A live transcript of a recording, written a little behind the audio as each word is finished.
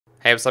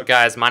Hey, what's up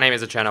guys? My name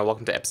is Cherno.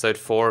 Welcome to episode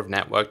 4 of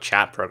Network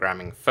Chat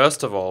Programming.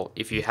 First of all,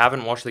 if you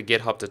haven't watched the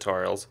GitHub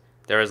tutorials,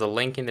 there is a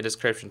link in the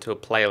description to a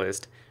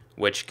playlist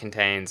which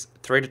contains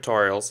 3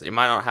 tutorials. It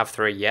might not have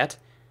 3 yet,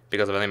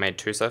 because I've only made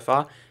 2 so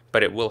far,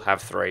 but it will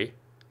have 3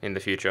 in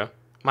the future.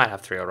 Might have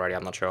 3 already,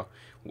 I'm not sure.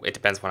 It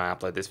depends when I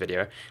upload this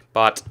video.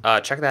 But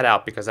check that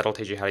out, because that'll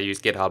teach you how to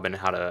use GitHub and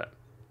how to,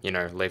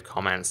 leave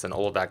comments and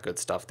all of that good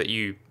stuff that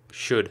you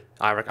should.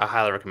 I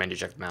highly recommend you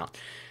check them out.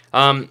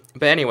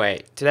 But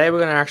anyway, today we're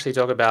going to actually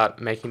talk about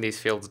making these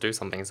fields do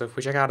something. So if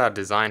we check out our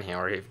design here,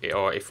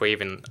 or if we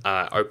even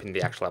open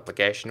the actual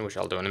application, which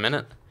I'll do in a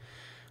minute,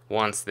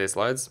 once this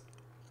loads.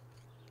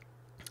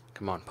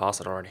 Come on, pass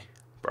it already,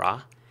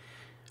 brah.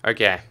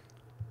 Okay.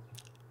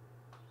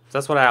 So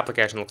that's what our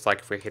application looks like.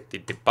 If we hit the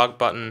debug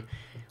button,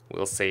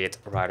 we'll see it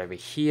right over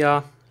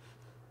here,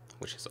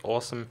 which is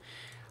awesome.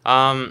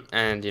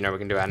 And we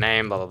can do our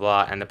name, blah blah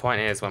blah, and the point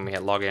is when we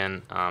hit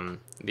login,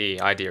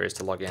 the idea is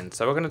to log in.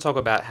 So we're going to talk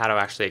about how to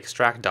actually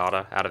extract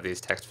data out of these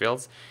text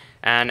fields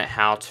and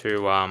how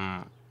to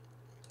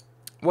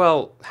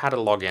how to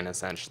log in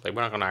essentially.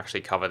 We're not going to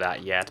actually cover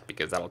that yet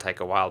because that'll take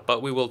a while,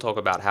 but we will talk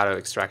about how to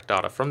extract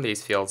data from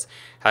these fields,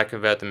 how to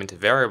convert them into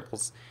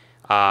variables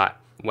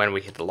when we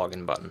hit the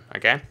login button.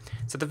 Okay,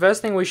 so the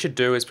first thing we should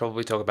do is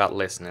probably talk about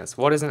listeners.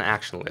 What is an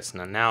action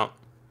listener? Now,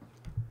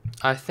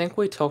 I think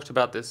we talked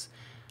about this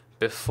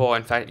before.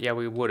 In fact, yeah,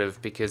 we would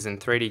have, because in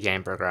 3D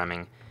game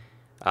programming,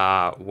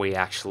 we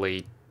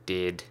actually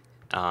did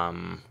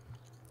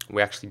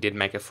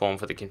make a form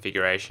for the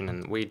configuration,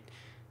 and we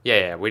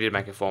did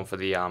make a form for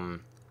the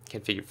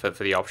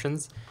for the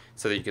options,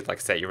 so that you could like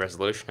set your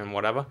resolution and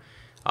whatever.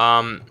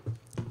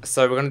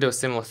 So we're gonna do a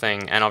similar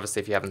thing, and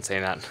obviously if you haven't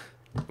seen that,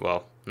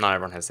 well, not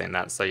everyone has seen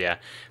that, so yeah.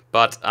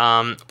 But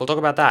we'll talk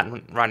about that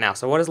right now.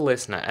 So what is a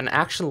listener? An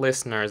action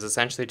listener is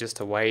essentially just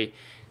a way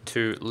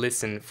to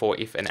listen for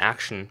if an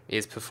action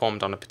is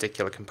performed on a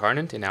particular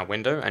component in our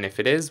window, and if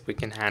it is, we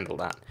can handle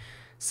that.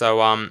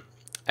 So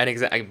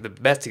the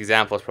best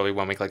example is probably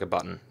when we click a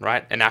button,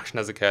 right? An action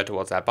has occurred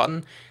towards that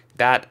button.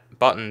 That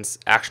button's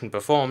action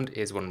performed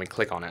is when we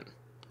click on it,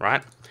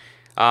 right?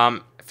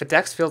 For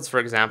text fields, for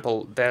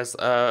example, there's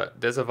a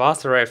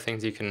vast array of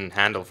things you can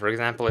handle. For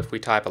example, if we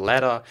type a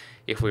letter,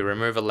 if we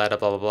remove a letter,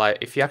 blah blah blah.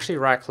 If you actually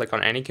right-click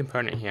on any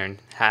component here and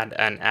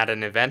add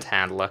an event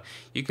handler,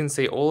 you can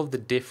see all of the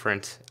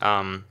different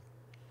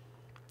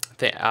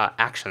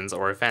actions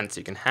or events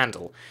you can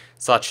handle,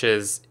 such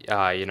as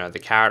the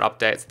caret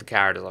updates. The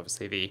caret is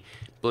obviously the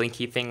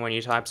blinky thing when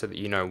you type, so that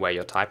you know where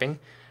you're typing.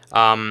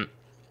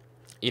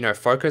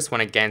 Focus,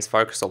 when it gains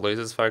focus or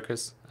loses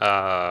focus.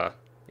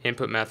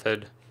 Input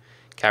method.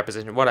 Caret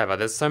position, whatever.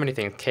 There's so many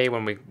things. Key,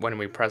 when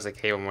we press a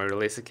key, when we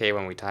release a key,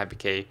 when we type a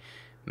key,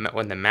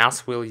 when the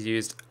mouse wheel is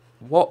used.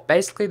 What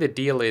basically the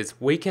deal is,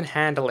 we can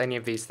handle any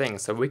of these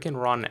things, so we can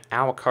run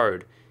our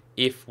code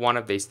if one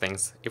of these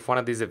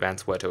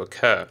events were to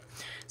occur.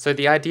 So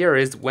the idea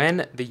is,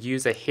 when the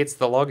user hits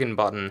the login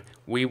button,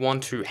 we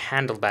want to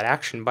handle that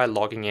action by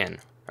logging in.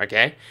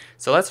 Okay,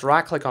 so let's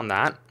right click on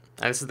that.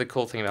 And this is the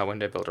cool thing about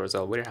Window Builder as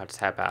well. We don't have to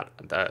type out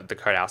the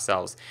code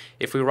ourselves.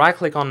 If we right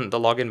click on the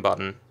login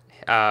button,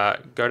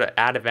 go to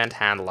add event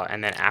handler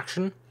and then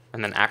action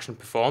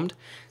performed.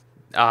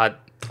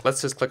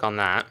 Let's just click on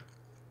that,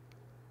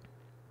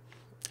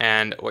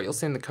 and what you'll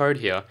see in the code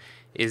here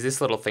is this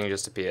little thing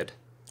just appeared,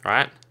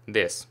 right?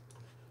 This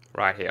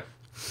right here,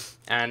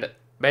 and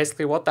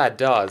basically what that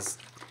does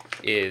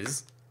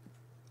is,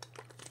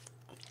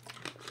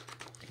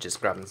 just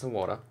grabbing some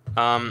water.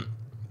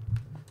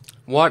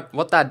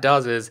 What that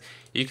does is,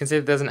 you can see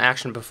that there's an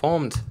action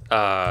performed.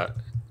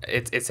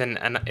 It's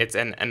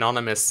an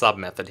anonymous sub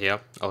method here,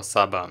 or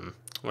sub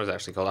what is it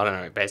actually called? I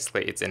don't know.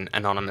 Basically, it's an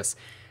anonymous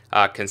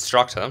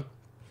constructor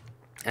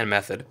and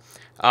method.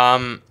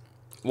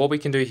 What we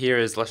can do here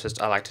is,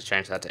 I like to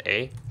change that to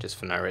E, just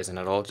for no reason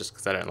at all, just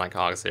because I don't like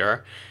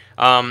arg0.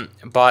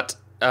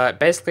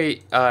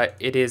 Basically,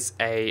 it is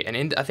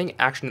I think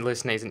action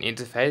listener is an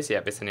interface.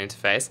 Yep, it's an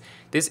interface.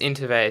 This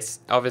interface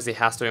obviously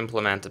has to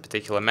implement a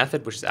particular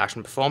method, which is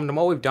action performed. And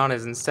what we've done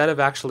is, instead of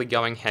actually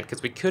going ahead,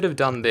 because we could have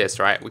done this,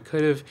 right? We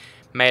could have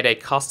made a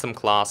custom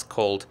class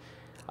called,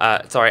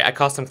 a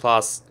custom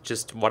class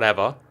just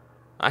whatever.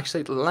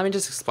 Actually, let me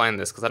just explain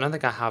this, because I don't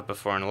think I have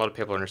before, and a lot of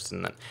people are interested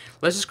in it.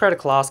 Let's just create a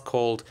class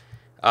called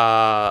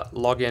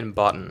login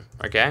button,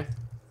 okay?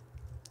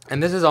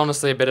 And this is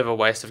honestly a bit of a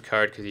waste of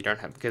code,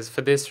 because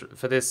for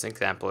this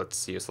example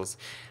it's useless.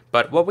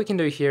 But what we can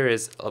do here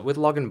is, with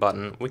login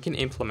button, we can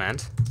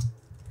implements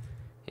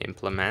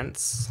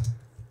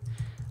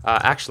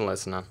action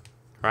listener,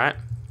 right?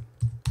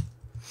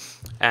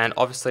 And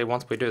obviously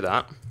once we do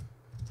that,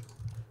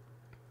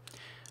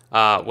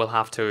 we'll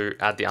have to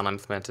add the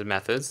unimplemented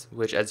methods,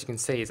 which, as you can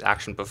see, is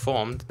action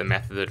performed, the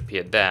method that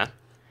appeared there,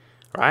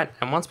 right?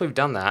 And once we've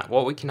done that,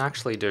 what we can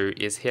actually do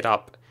is hit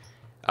up,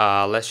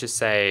 let's just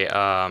say,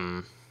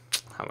 how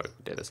would we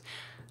do this?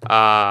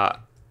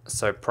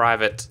 So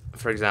private,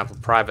 for example,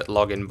 private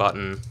login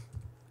button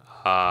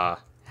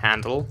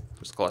handle,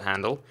 let's call it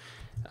handle,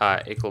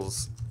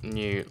 equals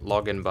new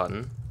login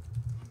button.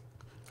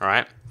 all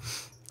right?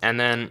 And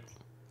then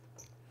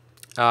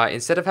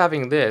instead of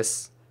having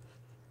this,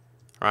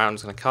 all right, I'm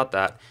just going to cut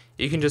that.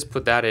 You can just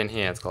put that in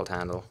here. It's called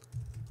handle,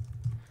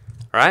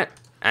 all right?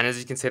 And as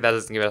you can see, that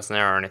doesn't give us an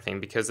error or anything,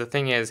 because the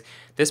thing is,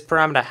 this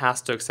parameter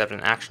has to accept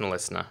an action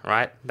listener,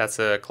 right? That's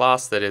a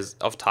class that is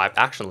of type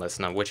action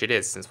listener, which it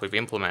is since we've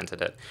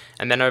implemented it.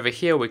 And then over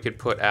here, we could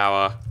put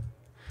our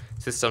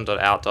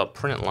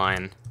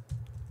system.out.println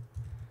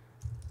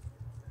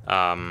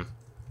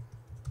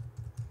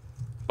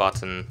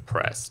button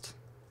pressed.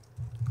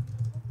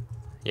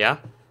 Yeah?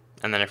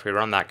 And then if we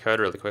run that code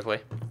really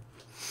quickly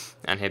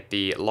and hit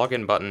the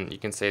login button, you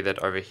can see that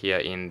over here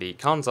in the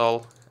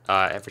console,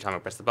 every time I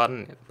press the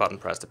button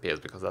pressed appears,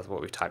 because that's what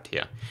we've typed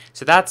here.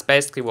 So that's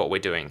basically what we're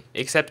doing,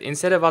 except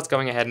instead of us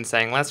going ahead and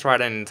saying, let's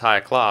write an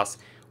entire class,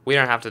 we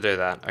don't have to do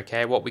that,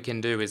 okay? What we can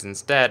do is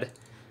instead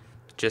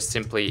just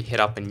simply hit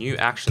up a new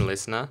action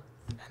listener,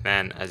 and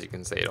then, as you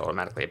can see, it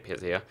automatically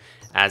appears here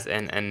as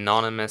an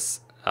anonymous,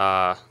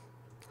 God,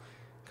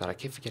 I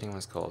keep forgetting what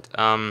it's called.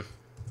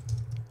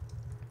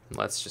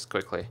 Let's just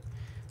quickly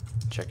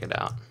check it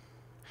out.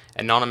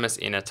 Anonymous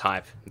inner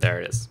type,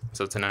 there it is.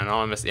 So it's an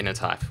anonymous inner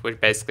type,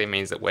 which basically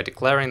means that we're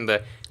declaring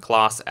the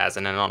class as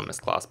an anonymous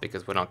class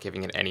because we're not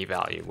giving it any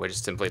value. We're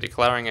just simply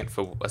declaring it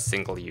for a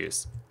single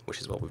use,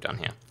 which is what we've done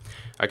here.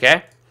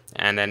 Okay,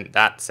 and then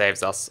that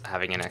saves us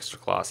having an extra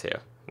class here,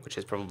 which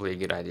is probably a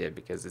good idea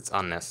because it's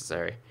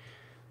unnecessary.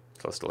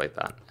 So let's delete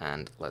that,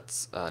 and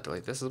let's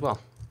delete this as well.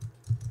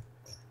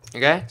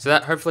 Okay, so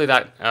that hopefully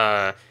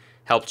that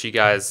helped you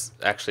guys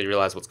actually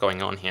realize what's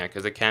going on here,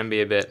 because it can be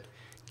a bit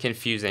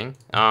confusing,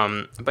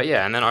 but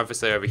yeah. And then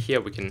obviously over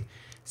here we can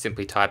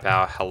simply type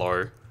our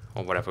hello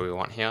or whatever we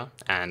want here,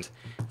 and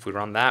if we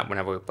run that,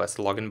 whenever we press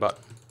the login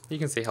button, you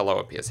can see hello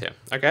appears here.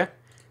 Okay,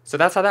 so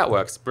that's how that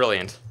works.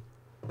 Brilliant.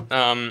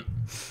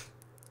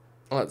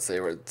 Let's see,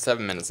 we're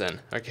 7 minutes in.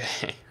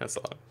 Okay, that's a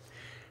lot.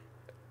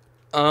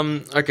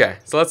 Okay,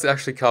 so let's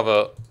actually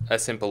cover a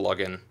simple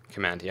login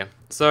command here.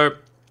 So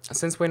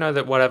since we know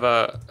that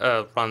whatever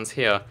runs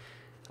here,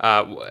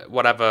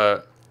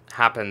 whatever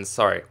happens,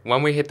 sorry,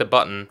 when we hit the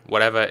button,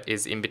 whatever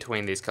is in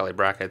between these curly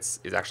brackets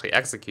is actually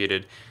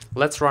executed.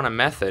 Let's run a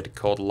method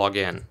called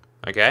login,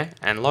 okay?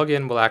 And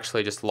login will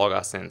actually just log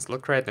us in. So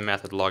let's create the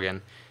method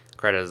login,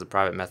 create it as a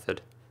private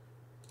method.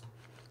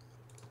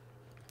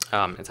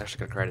 It's actually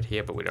going to create it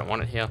here, but we don't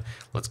want it here.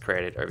 Let's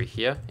create it over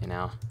here in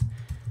our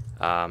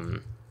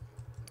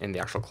in the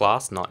actual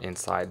class, not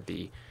inside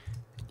the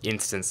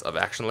instance of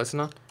action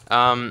listener.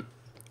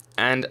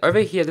 And over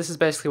here, this is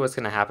basically what's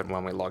going to happen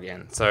when we log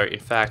in. So in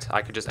fact,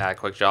 I could just add a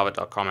quick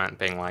java.comment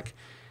being like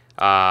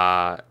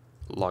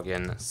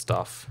login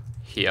stuff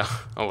here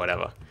or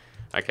whatever.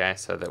 Okay,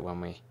 so that when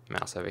we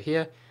mouse over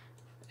here,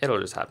 it'll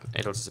just happen.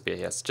 It'll just appear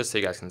here, just so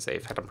you guys can see.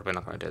 In fact, I'm probably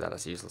not going to do that.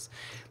 That's useless.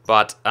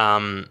 But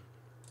I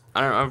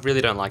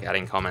really don't like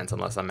adding comments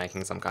unless I'm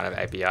making some kind of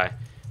API.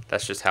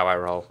 That's just how I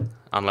roll,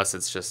 unless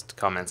it's just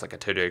comments like a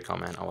to-do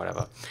comment or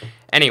whatever.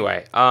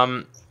 Anyway,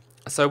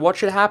 so what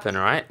should happen,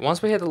 right?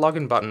 Once we hit the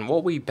login button,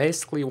 what we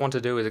basically want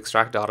to do is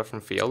extract data from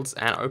fields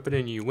and open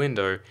a new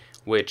window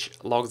which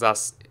logs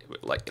us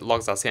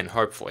in,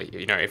 hopefully,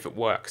 you know, if it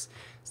works.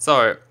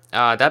 So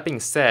that being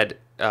said,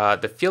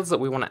 the fields that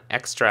we want to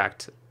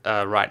extract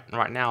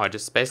right now are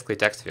just basically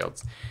text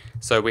fields.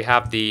 So we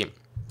have the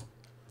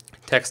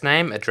text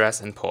name, address,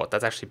 and port.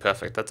 That's actually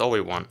perfect. That's all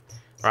we want,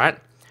 right?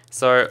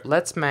 So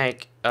let's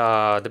make,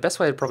 the best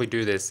way to probably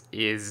do this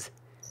is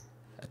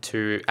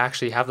to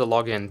actually have the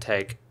login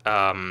take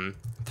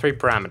 3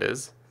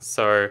 parameters.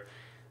 So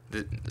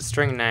the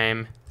string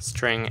name,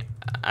 string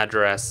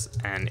address,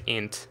 and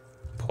int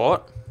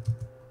port.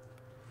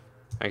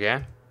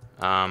 Okay.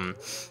 And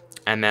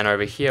then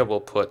over here we'll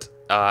put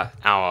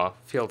our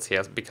fields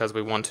here because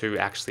we want to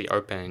actually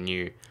open a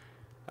new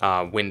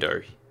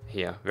window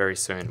here very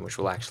soon, which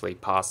will actually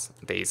pass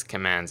these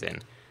commands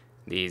in,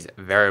 these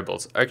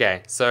variables.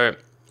 Okay, so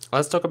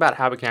let's talk about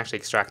how we can actually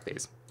extract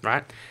these,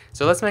 right?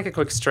 So let's make a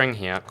quick string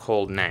here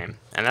called name,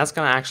 and that's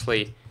going to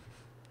actually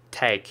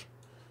take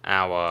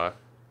our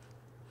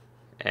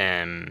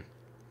name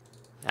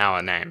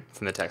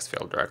from the text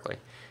field directly.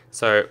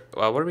 So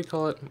what do we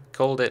call it? We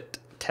called it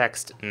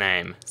text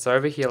name. So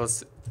over here,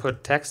 let's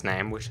put text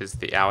name, which is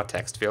our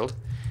text field,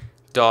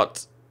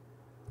 dot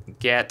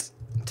get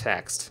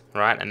text,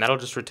 right? And that'll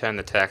just return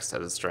the text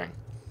as a string.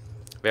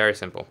 Very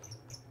simple.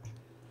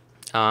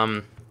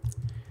 So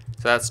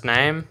that's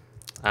name.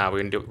 We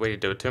can do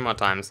it 2 more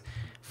times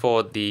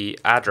for the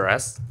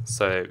address.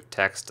 So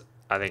text,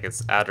 I think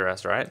it's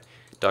address, right?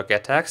 Dot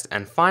get text.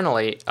 And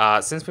finally,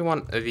 since we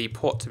want the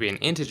port to be an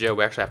integer,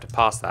 we actually have to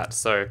pass that.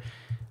 So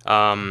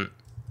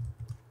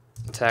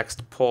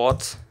text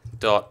port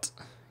dot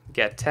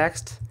get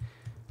text,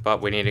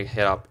 but we need to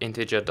hit up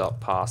integer dot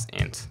pass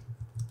int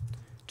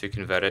to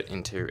convert it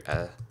into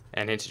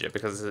an integer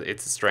because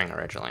it's a string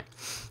originally.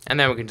 And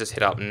then we can just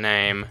hit up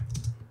name,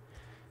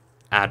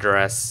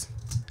 address,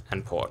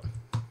 and port.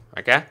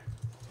 Okay?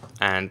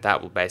 And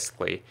that will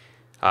basically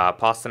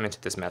pass them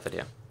into this method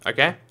here.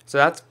 Okay? So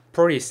that's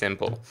pretty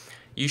simple.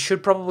 You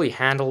should probably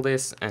handle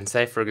this and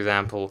say, for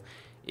example,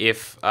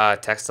 if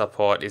text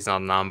support is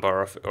not a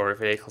number, or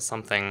if it equals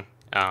something,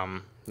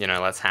 you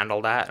know, let's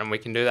handle that, and we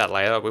can do that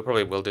later. We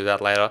probably will do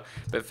that later,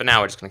 but for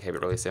now we're just going to keep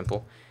it really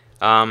simple.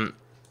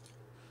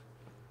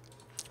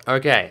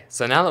 Okay,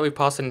 so now that we've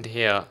passed it into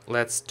here,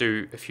 let's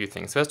do a few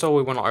things. First of all,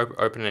 we want to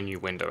open a new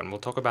window, and we'll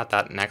talk about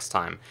that next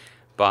time.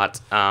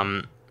 But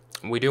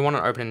we do want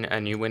to open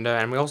a new window,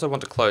 and we also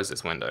want to close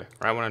this window,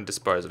 right? We want to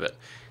dispose of it.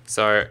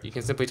 So you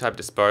can simply type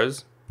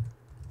dispose,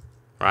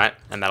 right?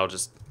 And that'll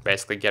just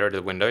basically get rid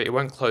of the window. It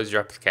won't close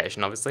your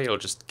application, obviously. It'll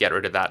just get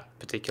rid of that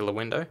particular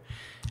window.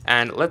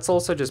 And let's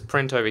also just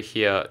print over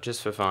here,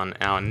 just for fun,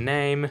 our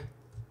name,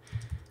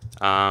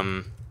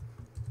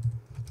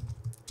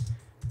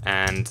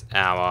 and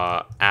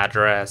our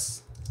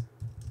address,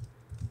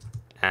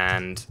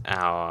 and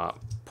our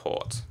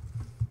port.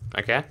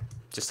 Okay?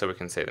 Just so we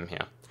can see them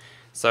here.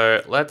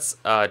 So let's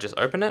just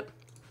open it.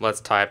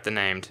 Let's type the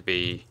name to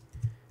be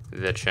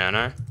the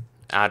Cherno,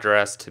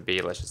 address to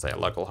be, let's just say, a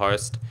local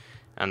host,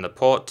 and the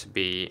port to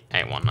be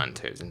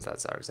 8192, since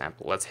that's our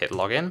example. Let's hit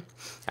login.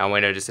 Our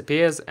window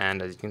disappears,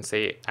 and as you can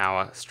see,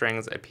 our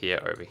strings appear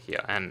over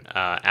here. And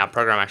our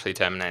program actually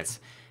terminates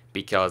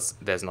because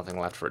there's nothing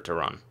left for it to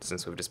run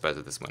since we've disposed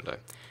of this window.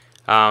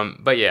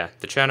 But yeah,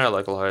 the Cherno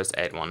localhost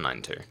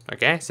 8192.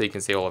 Okay, so you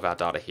can see all of our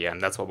data here,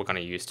 and that's what we're going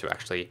to use to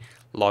actually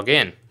log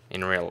in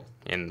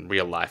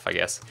real life, I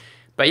guess.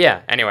 But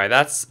yeah, anyway,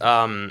 that's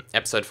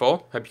episode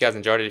 4. Hope you guys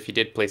enjoyed it. If you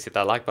did, please hit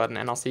that like button,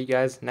 and I'll see you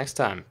guys next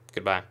time.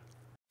 Goodbye.